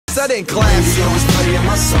Studying class, always playing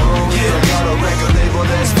my song. I got a record label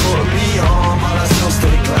that's put me on, but I still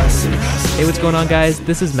stay classic. Hey, what's going on, guys?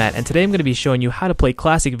 This is Matt, and today I'm going to be showing you how to play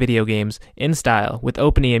classic video games in style with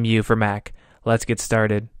OpenEmu for Mac. Let's get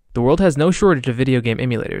started. The world has no shortage of video game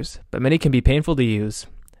emulators, but many can be painful to use.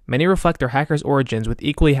 Many reflect their hackers' origins with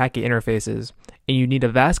equally hacky interfaces, and you need a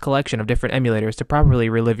vast collection of different emulators to properly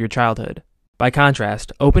relive your childhood. By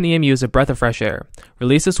contrast, OpenEmu is a breath of fresh air.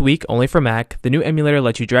 Released this week only for Mac, the new emulator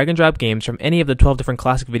lets you drag and drop games from any of the 12 different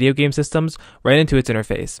classic video game systems right into its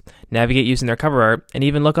interface, navigate using their cover art, and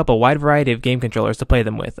even look up a wide variety of game controllers to play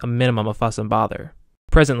them with, a minimum of fuss and bother.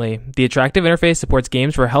 Presently, the attractive interface supports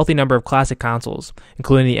games for a healthy number of classic consoles,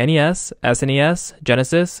 including the NES, SNES,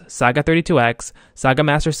 Genesis, Saga 32X, Saga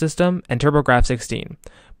Master System, and TurboGrafx-16.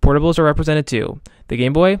 Portables are represented too. The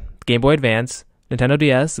Game Boy, Game Boy Advance, Nintendo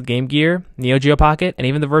DS, Game Gear, Neo Geo Pocket, and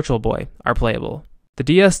even the Virtual Boy are playable. The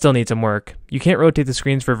DS still needs some work. You can't rotate the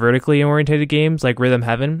screens for vertically oriented games like Rhythm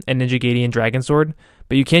Heaven and Ninja Gaiden Dragon Sword,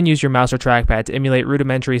 but you can use your mouse or trackpad to emulate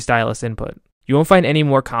rudimentary stylus input. You won't find any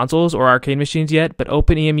more consoles or arcade machines yet, but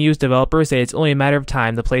OpenEmu's developers say it's only a matter of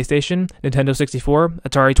time the PlayStation, Nintendo 64,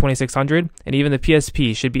 Atari 2600, and even the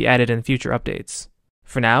PSP should be added in future updates.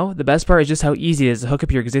 For now, the best part is just how easy it is to hook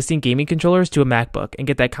up your existing gaming controllers to a MacBook and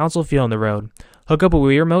get that console feel on the road. Hook up a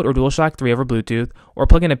Wii Remote or DualShock 3 over Bluetooth, or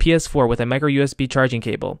plug in a PS4 with a micro USB charging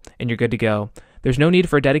cable, and you're good to go. There's no need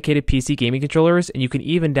for dedicated PC gaming controllers, and you can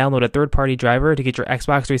even download a third-party driver to get your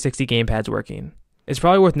Xbox 360 gamepads working. It's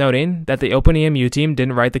probably worth noting that the OpenEmu team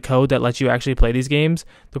didn't write the code that lets you actually play these games.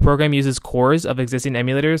 The program uses cores of existing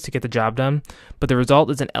emulators to get the job done, but the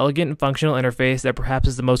result is an elegant and functional interface that perhaps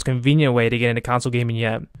is the most convenient way to get into console gaming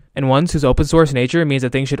yet, and one whose open source nature means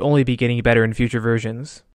that things should only be getting better in future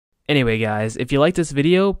versions. Anyway guys, if you liked this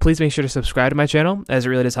video, please make sure to subscribe to my channel, as it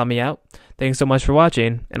really does help me out. Thanks so much for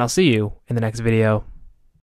watching, and I'll see you in the next video.